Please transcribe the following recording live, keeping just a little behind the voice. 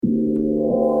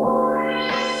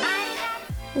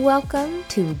Welcome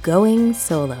to Going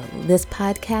Solo. This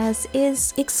podcast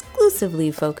is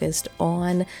exclusively focused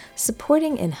on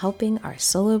supporting and helping our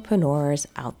solopreneurs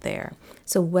out there.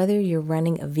 So whether you're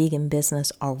running a vegan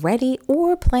business already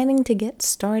or planning to get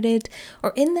started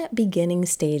or in that beginning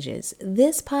stages,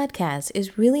 this podcast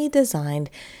is really designed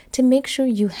to make sure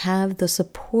you have the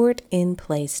support in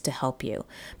place to help you.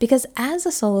 Because as a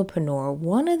solopreneur,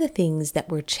 one of the things that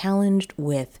we're challenged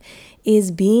with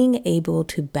is being able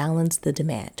to balance the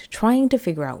demand, trying to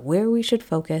figure out where we should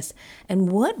focus and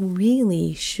what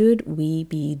really should we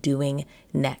be doing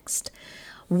next.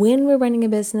 When we're running a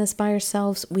business by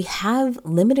ourselves, we have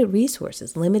limited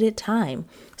resources, limited time.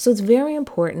 So it's very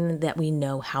important that we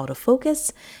know how to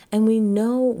focus and we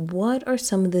know what are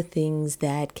some of the things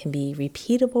that can be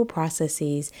repeatable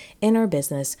processes in our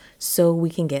business so we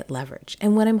can get leverage.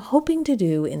 And what I'm hoping to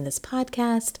do in this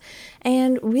podcast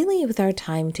and really with our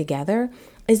time together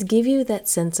is give you that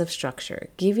sense of structure,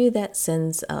 give you that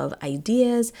sense of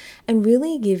ideas, and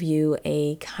really give you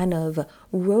a kind of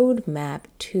roadmap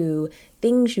to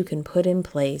things you can put in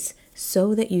place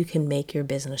so that you can make your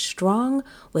business strong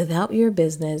without your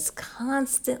business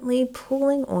constantly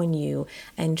pulling on you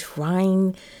and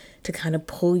trying to kind of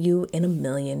pull you in a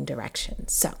million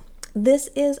directions. So this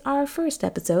is our first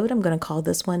episode. I'm going to call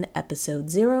this one episode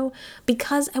 0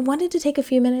 because I wanted to take a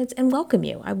few minutes and welcome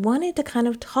you. I wanted to kind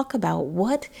of talk about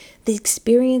what the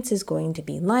experience is going to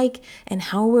be like and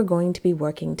how we're going to be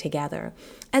working together.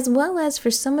 As well as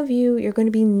for some of you, you're going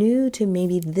to be new to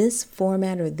maybe this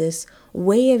format or this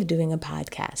way of doing a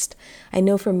podcast. I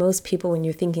know for most people, when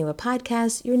you're thinking of a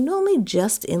podcast, you're normally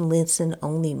just in listen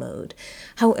only mode.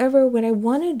 However, what I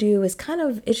want to do is kind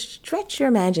of stretch your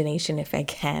imagination if I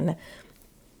can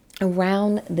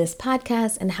around this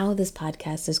podcast and how this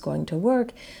podcast is going to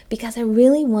work, because I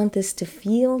really want this to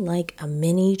feel like a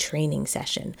mini training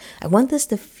session. I want this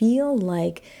to feel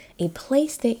like a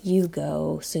place that you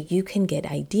go so you can get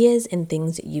ideas and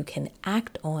things that you can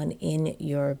act on in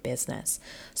your business.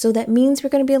 So that means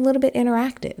we're going to be a little bit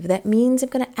interactive. That means I'm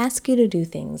going to ask you to do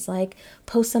things like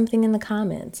post something in the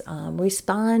comments,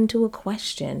 respond to a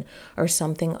question or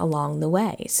something along the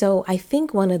way. So I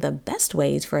think one of the best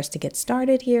ways for us to get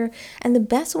started here and the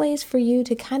best ways for you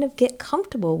to kind of get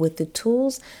comfortable with the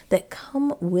tools that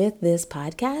come with this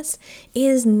podcast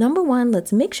is, number one,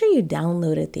 let's make sure you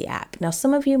downloaded the app. Now,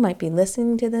 some of you might be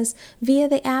listening to this via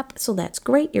the app, so that's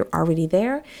great. You're already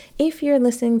there. If you're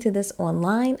listening to this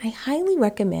online, I highly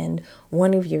recommend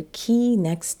one of your key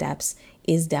next steps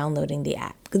is downloading the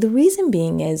app. The reason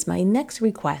being is my next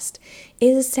request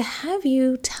is to have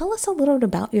you tell us a little bit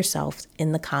about yourself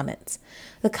in the comments.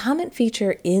 The comment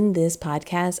feature in this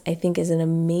podcast, I think, is an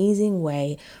amazing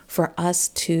way for us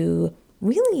to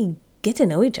really get to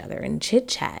know each other and chit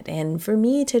chat, and for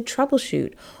me to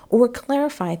troubleshoot or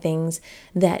clarify things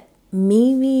that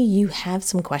maybe you have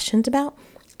some questions about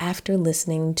after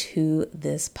listening to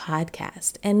this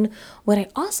podcast. And what I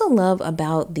also love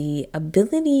about the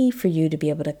ability for you to be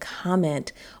able to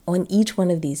comment on each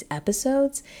one of these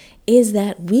episodes is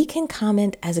that we can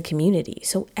comment as a community.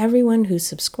 So everyone who's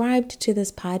subscribed to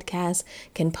this podcast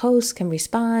can post, can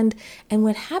respond. And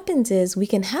what happens is we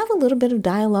can have a little bit of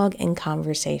dialogue and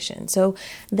conversation. So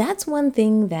that's one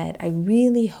thing that I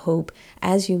really hope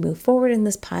as you move forward in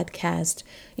this podcast,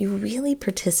 you really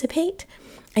participate.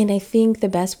 And I think the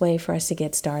best way for us to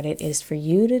get started is for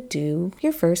you to do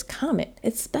your first comment,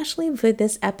 especially for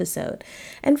this episode.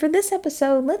 And for this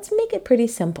episode, let's make it pretty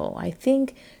simple. I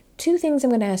think 2 things I'm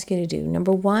going to ask you to do.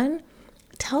 Number 1,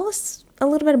 tell us a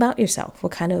little bit about yourself.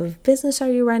 What kind of business are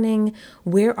you running?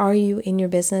 Where are you in your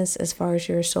business as far as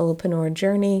your solopreneur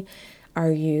journey?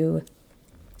 Are you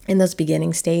in those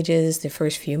beginning stages, the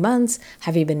first few months?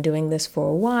 Have you been doing this for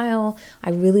a while?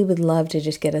 I really would love to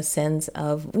just get a sense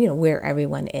of, where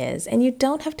everyone is. And you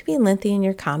don't have to be lengthy in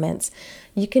your comments.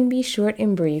 You can be short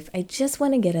and brief. I just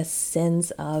want to get a sense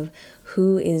of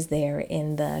who is there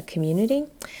in the community.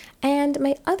 And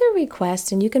my other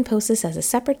request, and you can post this as a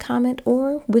separate comment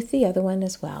or with the other one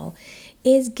as well,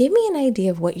 is give me an idea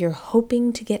of what you're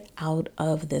hoping to get out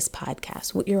of this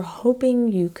podcast, what you're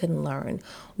hoping you can learn.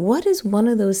 What is one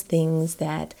of those things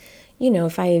that,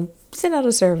 if I sent out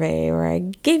a survey or I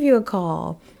gave you a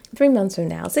call 3 months from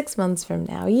now, 6 months from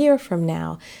now, a year from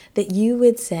now, that you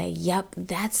would say, yep,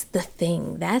 that's the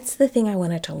thing. That's the thing I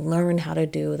wanted to learn how to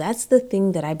do. That's the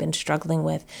thing that I've been struggling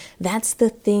with. That's the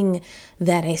thing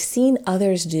that I've seen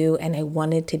others do and I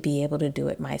wanted to be able to do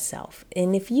it myself.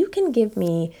 And if you can give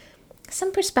me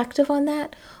some perspective on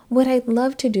that, what I'd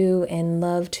love to do and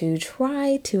love to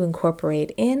try to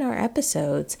incorporate in our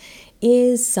episodes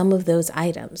is some of those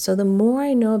items. So the more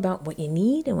I know about what you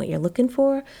need and what you're looking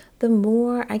for, the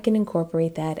more I can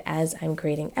incorporate that as I'm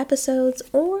creating episodes,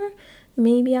 or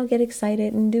maybe I'll get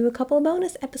excited and do a couple of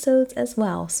bonus episodes as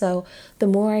well. So the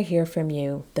more I hear from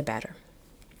you, the better.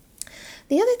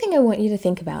 The other thing I want you to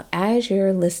think about as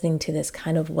you're listening to this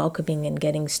kind of welcoming and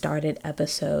getting started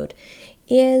episode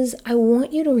is I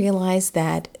want you to realize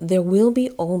that there will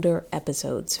be older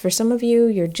episodes. For some of you,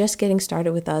 you're just getting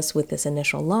started with us with this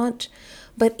initial launch.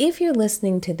 But if you're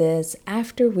listening to this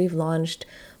after we've launched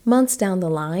months down the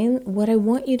line, what I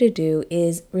want you to do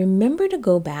is remember to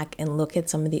go back and look at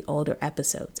some of the older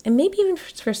episodes. And maybe even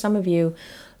for some of you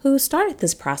who started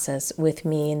this process with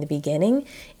me in the beginning,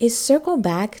 is circle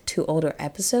back to older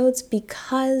episodes,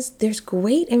 because there's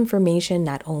great information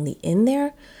not only in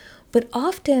there, but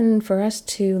often for us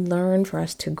to learn, for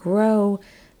us to grow,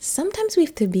 sometimes we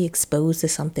have to be exposed to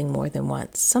something more than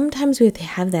once. Sometimes we have to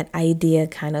have that idea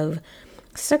kind of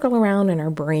circle around in our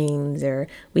brains, or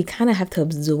we kind of have to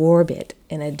absorb it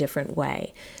in a different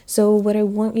way. So what I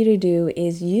want you to do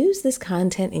is use this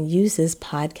content and use this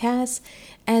podcast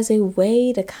as a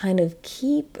way to kind of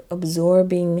keep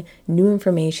absorbing new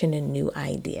information and new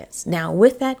ideas. Now,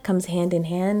 with that comes hand in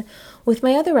hand with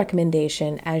my other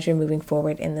recommendation as you're moving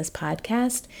forward in this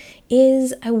podcast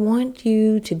is I want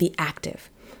you to be active.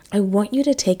 I want you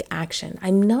to take action.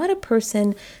 I'm not a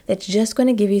person that's just going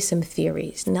to give you some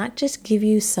theories, not just give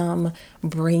you some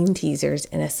brain teasers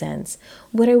in a sense.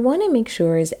 What I want to make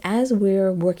sure is as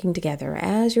we're working together,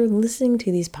 as you're listening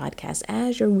to these podcasts,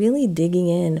 as you're really digging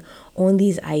in on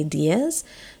these ideas,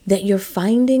 that you're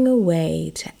finding a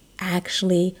way to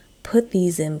actually put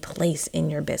these in place in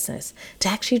your business, to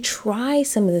actually try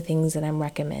some of the things that I'm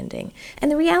recommending.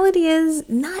 And the reality is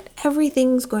not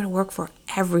everything's going to work for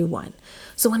everyone.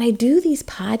 So when I do these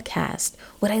podcasts,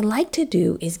 what I like to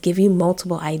do is give you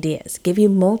multiple ideas, give you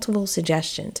multiple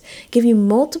suggestions, give you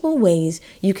multiple ways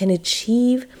you can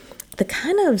achieve the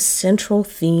kind of central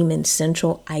theme and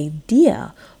central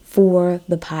idea for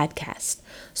the podcast.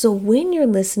 So when you're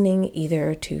listening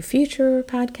either to future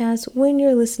podcasts, when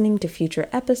you're listening to future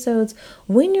episodes,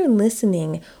 when you're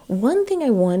listening, one thing I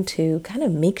want to kind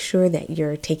of make sure that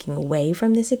you're taking away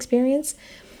from this experience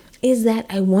is that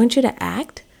I want you to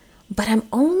act, but I'm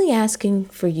only asking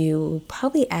for you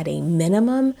probably at a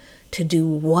minimum to do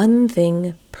one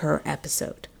thing per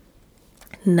episode,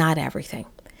 not everything.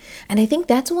 And I think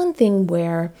that's one thing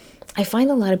where I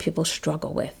find a lot of people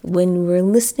struggle with when we're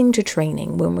listening to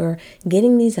training, when we're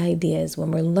getting these ideas,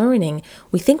 when we're learning,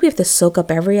 we think we have to soak up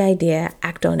every idea,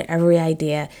 act on every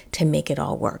idea to make it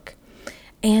all work.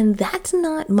 And that's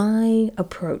not my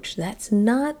approach. That's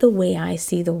not the way I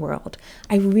see the world.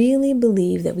 I really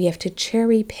believe that we have to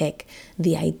cherry pick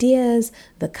the ideas,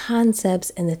 the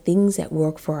concepts, and the things that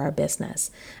work for our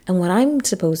business. And what I'm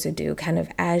supposed to do, kind of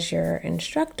as your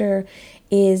instructor,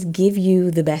 is give you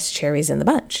the best cherries in the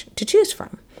bunch to choose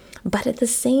from. But at the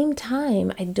same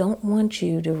time, I don't want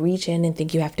you to reach in and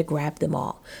think you have to grab them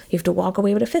all. You have to walk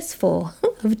away with a fistful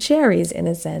of cherries, in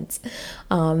a sense.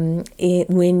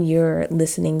 When you're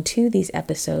listening to these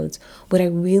episodes, what I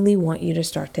really want you to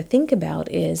start to think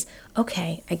about is,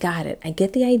 okay, I got it. I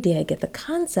get the idea. I get the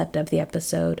concept of the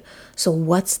episode. So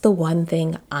what's the one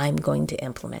thing I'm going to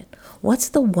implement? What's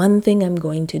the one thing I'm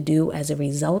going to do as a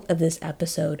result of this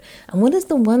episode? And what is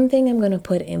the one thing I'm going to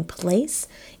put in place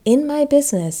in my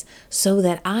business so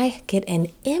that I get an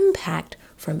impact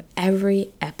from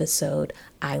every episode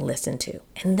I listen to?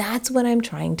 And that's what I'm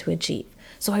trying to achieve.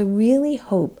 So I really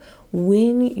hope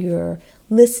when you're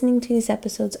listening to these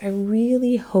episodes, I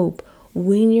really hope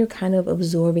when you're kind of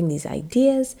absorbing these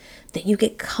ideas that you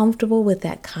get comfortable with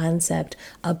that concept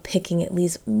of picking at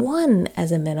least one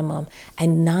as a minimum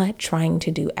and not trying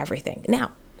to do everything.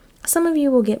 Now, some of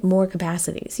you will get more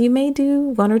capacities. You may do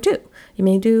one or two. You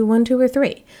may do 1, 2, or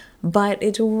 3. But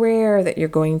it's rare that you're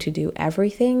going to do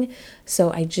everything.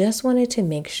 So I just wanted to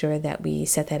make sure that we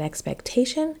set that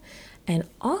expectation. And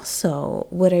also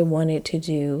what I wanted to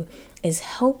do is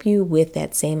help you with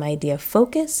that same idea of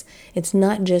focus. It's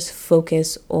not just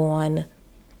focus on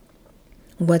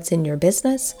what's in your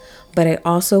business, but I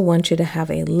also want you to have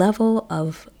a level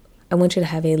of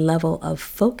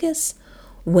focus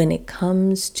when it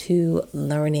comes to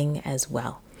learning as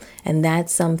well. And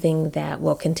that's something that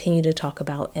we'll continue to talk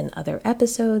about in other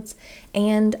episodes.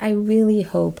 And I really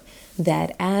hope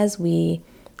that as we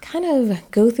kind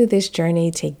of go through this journey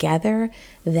together,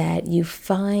 that you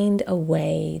find a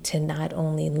way to not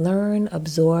only learn,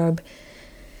 absorb,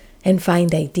 and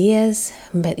find ideas,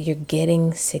 but you're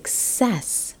getting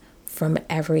success from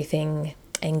everything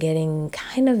and getting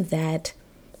kind of that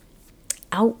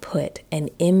output and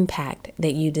impact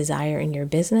that you desire in your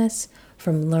business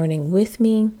from learning with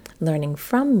me, learning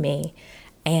from me,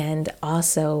 and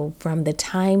also from the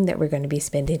time that we're going to be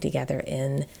spending together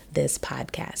in this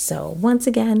podcast. So once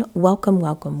again, welcome,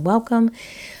 welcome, welcome.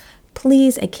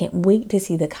 Please, I can't wait to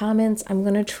see the comments. I'm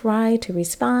going to try to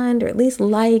respond or at least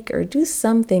like or do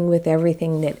something with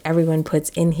everything that everyone puts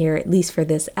in here, at least for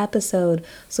this episode.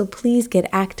 So please get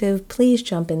active. Please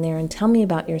jump in there and tell me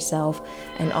about yourself,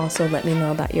 and also let me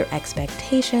know about your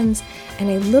expectations. And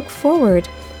I look forward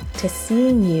to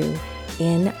seeing you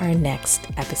in our next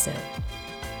episode.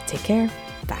 Take care.